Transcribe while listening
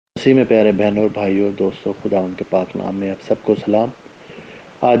मसीह में प्यारे बहनों और भाइयों, दोस्तों, खुदावंद के पाक नाम में आप सबको सलाम।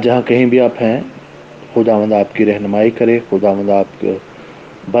 आज जहाँ कहीं भी आप हैं, खुदावंद आपकी रहनुमाई करे, खुदावंद आपको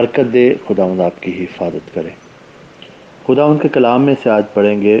बरकत दे, खुदावंद आपकी हिफाजत करे। खुदावंद के कलाम में से आज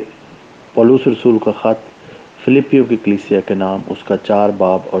पढ़ेंगे पौलुस रसूल का ख़त फिलिपियों की कलीसिया के नाम, उसका 4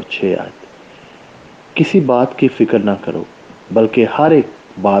 बाब और 6 आयत। किसी बात की फ़िक्र ना करो, बल्कि हर एक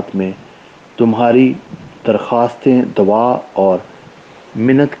बात में तुम्हारी दरख्वास्तें दुआ और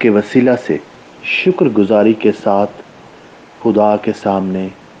मिन्नत के वसीला से शुक्र गुजारी के साथ खुदा के सामने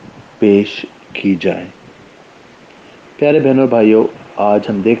पेश की जाए। प्यारे बहनों भाइयों, आज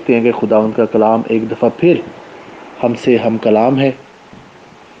हम देखते हैं कि खुदावंद का कलाम एक दफ़ा फिर हमसे हम कलाम है।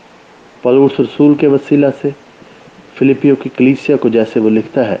 पौलुस रसूल के वसीला से फिलिपियों की कलीसिया को जैसे वो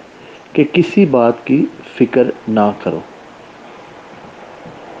लिखता है कि किसी बात की फ़िक्र ना करो।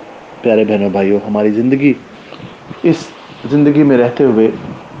 प्यारे बहनों भाइयों, हमारी ज़िंदगी, इस ज़िंदगी में रहते हुए,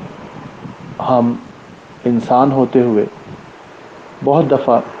 हम इंसान होते हुए बहुत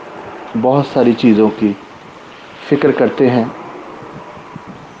दफ़ा बहुत सारी चीज़ों की फ़िक्र करते हैं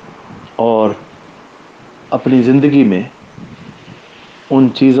और अपनी ज़िंदगी में उन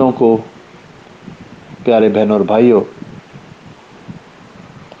चीज़ों को, प्यारे बहनों और भाइयों,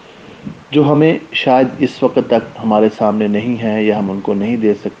 जो हमें शायद इस वक्त तक हमारे सामने नहीं है या हम उनको नहीं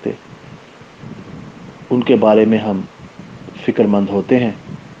दे सकते, उनके बारे में हम फ़िक्रमंद होते हैं।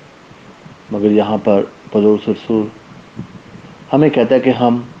 मगर यहाँ पर पौलुस रसूल हमें कहता है कि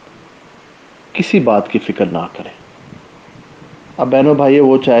हम किसी बात की फ़िक्र ना करें। अब बहनों भाइयों,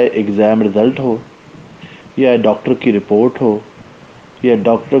 वो चाहे एग्ज़ाम रिज़ल्ट हो या डॉक्टर की रिपोर्ट हो या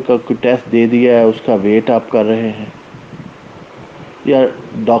डॉक्टर का कोई टेस्ट दे दिया है उसका वेट आप कर रहे हैं, या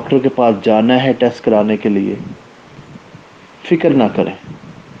डॉक्टर के पास जाना है टेस्ट कराने के लिए, फ़िक्र ना करें।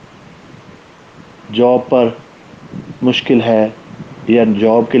 जॉब पर मुश्किल है या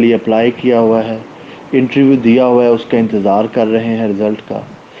जॉब के लिए अप्लाई किया हुआ है, इंटरव्यू दिया हुआ है, उसका इंतज़ार कर रहे हैं रिज़ल्ट का,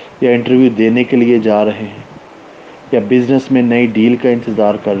 या इंटरव्यू देने के लिए जा रहे हैं, या बिज़नेस में नई डील का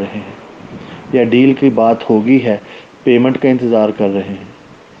इंतज़ार कर रहे हैं, या डील की बात होगी है, पेमेंट का इंतज़ार कर रहे हैं,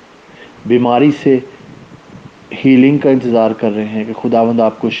 बीमारी से हीलिंग का इंतज़ार कर रहे हैं कि खुदावंद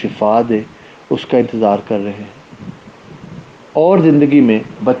आपको शिफा दे, उसका इंतज़ार कर रहे हैं, और ज़िंदगी में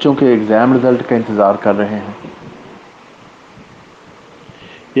बच्चों के एग्ज़ाम रिज़ल्ट का इंतज़ार कर रहे हैं,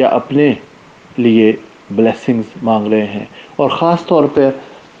 या अपने लिए ब्लेसिंग्स मांग रहे हैं, और ख़ास तौर पर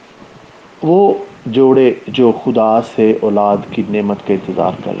वो जोड़े जो खुदा से औलाद की नेमत का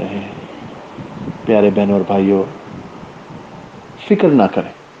इंतज़ार कर रहे हैं। प्यारे बहनों और भाइयों, फ़िक्र ना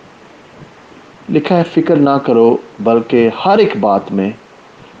करें। लिखा है फ़िक्र ना करो, बल्कि हर एक बात में।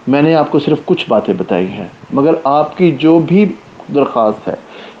 मैंने आपको सिर्फ कुछ बातें बताई हैं, मगर आपकी जो भी दरख्वास्त है,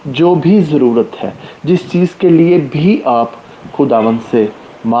 जो भी ज़रूरत है, जिस चीज़ के लिए भी आप खुदावंद से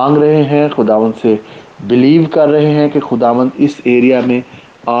मांग रहे हैं, खुदावंद से बिलीव कर रहे हैं कि खुदावंद इस एरिया में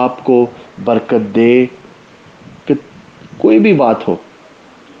आपको बरकत दे, कि कोई भी बात हो,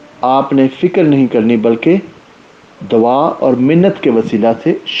 आपने फ़िक्र नहीं करनी, बल्कि दुआ और मिन्नत के वसीला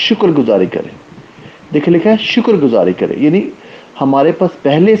से शुक्रगुजारी करें। देखिए लिखा है शुक्रगुजारी करें, यानी हमारे पास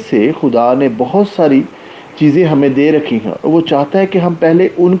पहले से खुदा ने बहुत सारी चीज़ें हमें दे रखी हैं और वो चाहता है कि हम पहले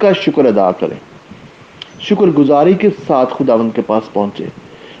उनका शुक्र अदा करें, शुक्रगुजारी के साथ खुदावंद के पास पहुँचे,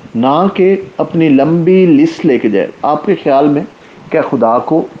 ना कि अपनी लंबी लिस्ट लेके जाए। आपके ख्याल में क्या खुदा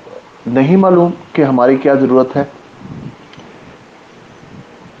को नहीं मालूम कि हमारी क्या ज़रूरत है?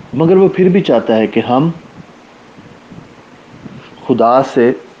 मगर वो फिर भी चाहता है कि हम खुदा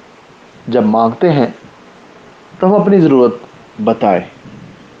से जब मांगते हैं तो हम अपनी ज़रूरत बताएं।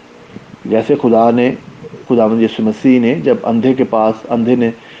 जैसे खुदावंद यीशु मसीह ने जब अंधे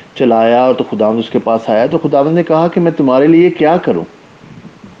ने चलाया तो खुदावंद उसके पास आया, तो खुदावंद ने कहा कि मैं तुम्हारे लिए क्या करूं?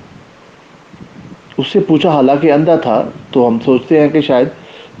 उससे पूछा, हालांकि अंधा था, तो हम सोचते हैं कि शायद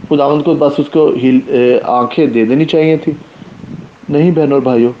खुदावंद को बस उसको आंखें दे देनी चाहिए थी। नहीं बहनों और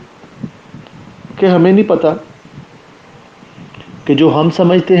भाइयों, कि हमें नहीं पता कि जो हम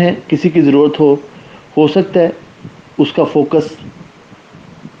समझते हैं किसी की ज़रूरत हो सकता है उसका फोकस,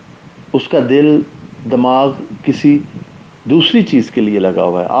 उसका दिल दिमाग किसी दूसरी चीज़ के लिए लगा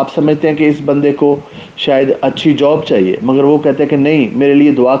हुआ है। आप समझते हैं कि इस बंदे को शायद अच्छी जॉब चाहिए, मगर वो कहते हैं कि नहीं, मेरे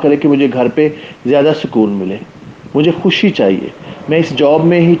लिए दुआ करें कि मुझे घर पे ज़्यादा सुकून मिले, मुझे खुशी चाहिए, मैं इस जॉब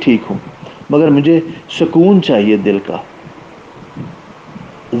में ही ठीक हूँ, मगर मुझे सुकून चाहिए, दिल का,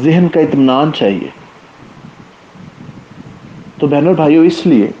 जहन का इत्मीनान चाहिए। तो बहनों भाइयों,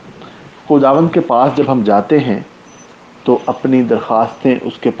 इसलिए खुदावंद के पास जब हम जाते हैं तो अपनी दरख्वास्तें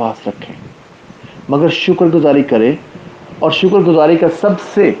उसके पास रखें, मगर शुक्रगुजारी करें। और शुक्रगुजारी का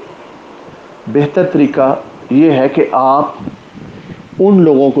सबसे बेहतर तरीका ये है कि आप ان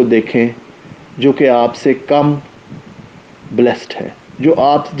لوگوں کو دیکھیں جو کہ آپ سے کم بلیسڈ ہے،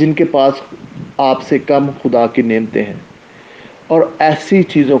 جن کے پاس آپ سے کم خدا کی نعمتیں ہیں، اور ایسی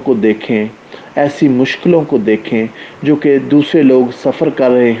چیزوں کو دیکھیں، ایسی مشکلوں کو دیکھیں جو کہ دوسرے لوگ سفر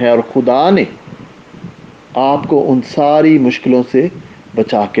کر رہے ہیں، اور خدا نے آپ کو ان ساری مشکلوں سے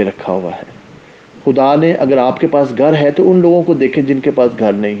بچا کے رکھا ہوا ہے۔ خدا نے، اگر آپ کے پاس گھر ہے تو ان لوگوں کو دیکھیں جن کے پاس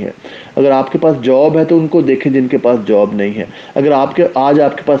گھر نہیں ہے، اگر آپ کے پاس جاب ہے تو ان کو دیکھیں جن کے پاس جاب نہیں ہے، اگر آج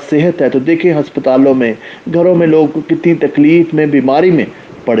آپ کے پاس صحت ہے تو دیکھیں ہسپتالوں میں، گھروں میں لوگ کتنی تکلیف میں، بیماری میں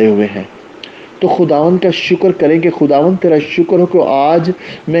پڑے ہوئے ہیں۔ تو خداوند کا شکر کریں کہ خداوند تیرا شکر ہو کہ آج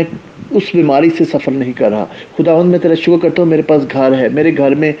میں اس بیماری سے سفر نہیں کر رہا۔ خداوند میں تیرا شکر کرتا ہوں میرے پاس گھر ہے، میرے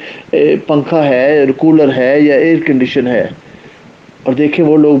گھر میں پنکھا ہے، کولر ہے یا ایئر کنڈیشن ہے۔ اور دیکھیں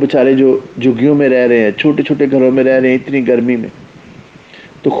وہ لوگ بیچارے جو جھگیوں میں رہ رہے ہیں، چھوٹے چھوٹے گھروں میں رہ رہے ہیں اتنی گرمی میں۔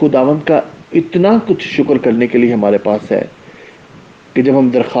 تو خداوند کا اتنا کچھ شکر کرنے کے لیے ہمارے پاس ہے کہ جب ہم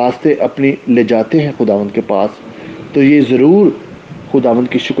درخواستیں اپنی لے جاتے ہیں خداوند کے پاس تو یہ ضرور خداوند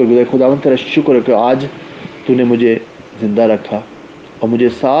کی شکر گزار، خداوند تیرا شکر ہے کہ آج تو نے مجھے زندہ رکھا اور مجھے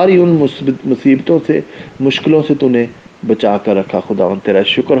ساری ان مصیبتوں سے، مشکلوں سے تو نے بچا کر رکھا۔ خداوند تیرا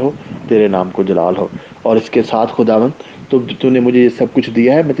شکر ہو، تیرے نام کو جلال ہو۔ اور اس کے ساتھ خداوند تو نے مجھے یہ سب کچھ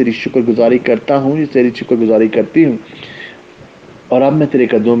دیا ہے، میں تیری شکر گزاری کرتا ہوں، یہ تیری شکر گزاری کرتی ہوں، اور اب میں تیرے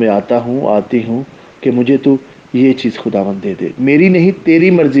قدموں میں آتی ہوں کہ مجھے تو یہ چیز خداوند دے دے، میری نہیں تیری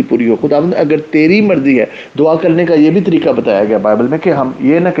مرضی پوری ہو۔ خداوند اگر تیری مرضی ہے، دعا کرنے کا یہ بھی طریقہ بتایا گیا بائبل میں کہ ہم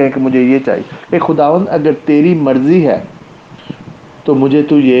یہ نہ کہیں کہ مجھے یہ چاہیے، کہ خداوند اگر تیری مرضی ہے تو مجھے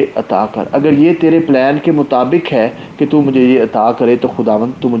تو یہ عطا کر، اگر یہ تیرے پلان کے مطابق ہے کہ تو مجھے یہ عطا کرے تو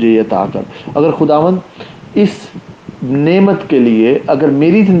خداوند تو مجھے یہ عطا کر۔ اگر خداوند اس نعمت کے لیے، اگر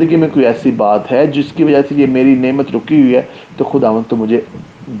میری زندگی میں کوئی ایسی بات ہے جس کی وجہ سے یہ میری نعمت رکی ہوئی ہے تو خداوند تو مجھے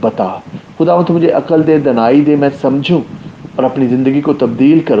بتا، خداوند تو مجھے عقل دے، دانائی دے، میں سمجھوں اور اپنی زندگی کو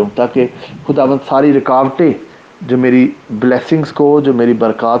تبدیل کروں، تاکہ خداوند ساری رکاوٹیں جو میری بلیسنگز کو، جو میری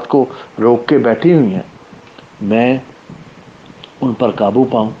برکات کو روک کے بیٹھی ہوئی ہیں، میں ان پر قابو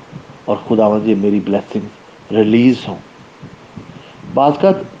پاؤں اور خداوند یہ میری بلیسنگ ریلیز ہوں۔ بعض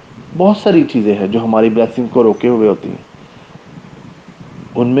کا بہت ساری چیزیں ہیں جو ہماری بلیسنگ کو روکے ہوئے ہوتی ہیں،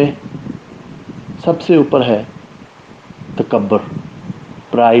 ان میں سب سے اوپر ہے تکبر،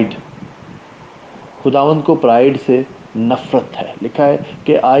 پرائیڈ۔ خداوند کو پرائیڈ سے نفرت ہے، لکھا ہے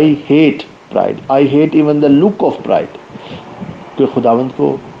کہ I hate pride, I hate even the look of pride, کہ خداوند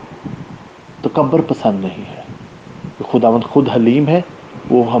کو تکبر پسند نہیں ہے۔ خداوند خود حلیم ہے،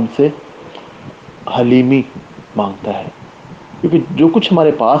 وہ ہم سے حلیمی مانگتا ہے، کیونکہ جو کچھ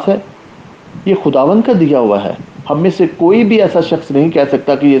ہمارے پاس ہے یہ خداوند کا دیا ہوا ہے۔ ہم میں سے کوئی بھی ایسا شخص نہیں کہہ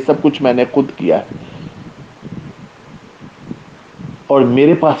سکتا کہ یہ سب کچھ میں نے خود کیا ہے اور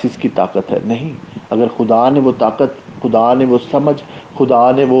میرے پاس اس کی طاقت ہے، نہیں۔ اگر خدا نے وہ طاقت، خدا نے وہ سمجھ،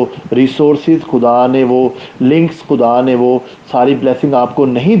 خدا نے وہ ریسورسز، خدا نے وہ لنکس، خدا نے وہ ساری بلیسنگ آپ کو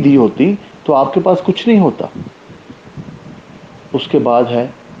نہیں دی ہوتی تو آپ کے پاس کچھ نہیں ہوتا۔ اس کے بعد ہے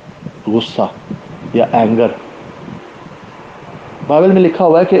غصہ یا اینگر۔ بائبل میں لکھا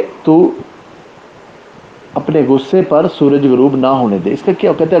ہوا ہے کہ تو اپنے غصے پر سورج غروب نہ ہونے دے۔ اس کا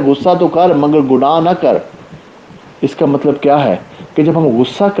کیا کہتا ہے؟ غصہ تو کر مگر گناہ نہ کر۔ اس کا مطلب کیا ہے کہ جب ہم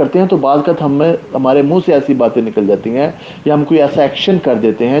غصہ کرتے ہیں تو بعض اوقات ہمارے منہ سے ایسی باتیں نکل جاتی ہیں یا ہم کوئی ایسا ایکشن کر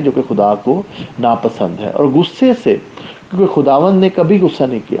دیتے ہیں جو کہ خدا کو ناپسند ہے۔ اور غصے سے، کیونکہ خداوند نے کبھی غصہ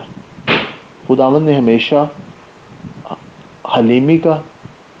نہیں کیا، خداوند نے ہمیشہ حلیمی کا،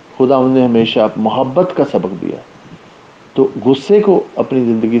 خداوند نے ہمیشہ محبت کا سبق دیا۔ تو غصے کو اپنی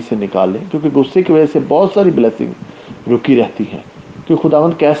زندگی سے نکال لیں، کیونکہ غصے کی وجہ سے بہت ساری بلیسنگ رکی رہتی ہیں۔ کیونکہ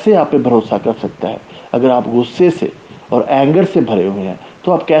خداوند کیسے آپ پہ بھروسہ کر سکتا ہے اگر آپ غصے سے اور اینگر سے بھرے ہوئے ہیں؟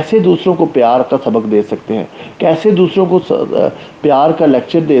 تو آپ کیسے دوسروں کو پیار کا سبق دے سکتے ہیں؟ کیسے دوسروں کو پیار کا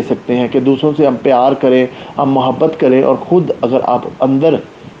لیکچر دے سکتے ہیں کہ دوسروں سے ہم پیار کریں، ہم محبت کریں، اور خود اگر آپ اندر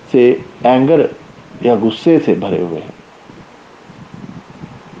سے اینگر یا غصے سے بھرے ہوئے ہیں؟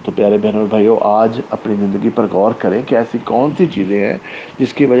 تو پیارے بہنوں اور بھائیوں، آج اپنی زندگی پر غور کریں کہ ایسی کون سی چیزیں ہیں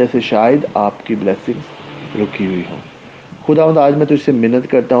جس کی وجہ سے شاید آپ کی بلیسنگ رکی ہوئی ہوں۔ خداوند آج میں تجھ سے منت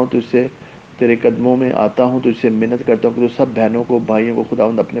کرتا ہوں، تجھ سے تیرے قدموں میں آتا ہوں، تجھ سے منت کرتا ہوں کہ تو سب بہنوں کو، بھائیوں کو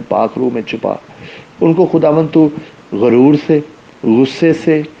خداوند اپنے پاک روح میں چھپا، ان کو خداوند تو غرور سے، غصے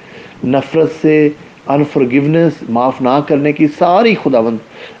سے، نفرت سے، انفرگیونیس، معاف نہ کرنے کی ساری خداوند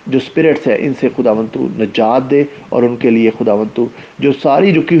جو اسپرٹس ہے ان سے خداوند تو نجات دے، اور ان کے لیے خداوند تو جو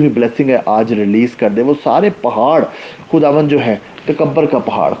ساری رکی ہوئی بلیسنگ ہے آج ریلیز کر دے۔ وہ سارے پہاڑ خداوند جو ہے، تکبر کا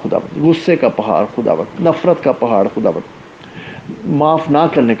پہاڑ خداوند، غصے کا پہاڑ خداوند، نفرت کا پہاڑ خداوند، معاف نہ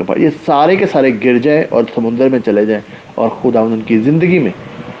کرنے کا پہاڑ، یہ سارے کے سارے گر جائیں اور سمندر میں چلے جائیں، اور خداوند ان کی زندگی میں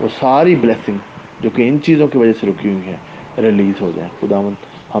وہ ساری بلیسنگ جو کہ ان چیزوں کی وجہ سے رکی ہوئی ہیں ریلیز ہو جائیں۔ خداوند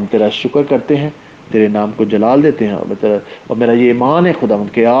ہم تیرا شکر کرتے ہیں، تیرے نام کو جلال دیتے ہیں، اور میرا یہ ایمان ہے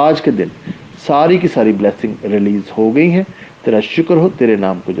خداوند کہ آج کے دن ساری کی ساری بلیسنگ ریلیز ہو گئی ہیں۔ تیرا شکر ہو، تیرے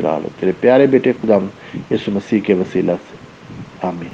نام کو جلال ہو، تیرے پیارے بیٹے خداوند یسوع مسیح کے وسیلہ سے، آمین۔